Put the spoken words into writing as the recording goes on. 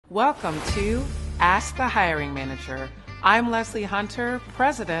Welcome to Ask the Hiring Manager. I'm Lesley Hunter,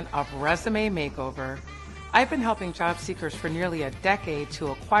 president of Resume Makeover. I've been helping job seekers for nearly a decade to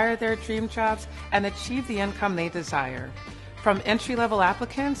acquire their dream jobs and achieve the income they desire. From entry-level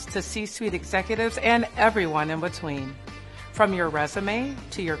applicants to C-suite executives and everyone in between. From your resume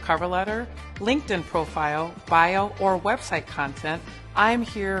to your cover letter, LinkedIn profile, bio, or website content, I'm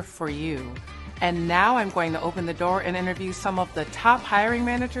here for you. And now I'm going to open the door and interview some of the top hiring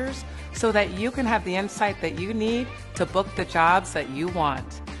managers so that you can have the insight that you need to book the jobs that you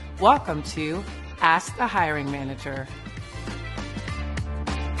want. Welcome to Ask the Hiring Manager.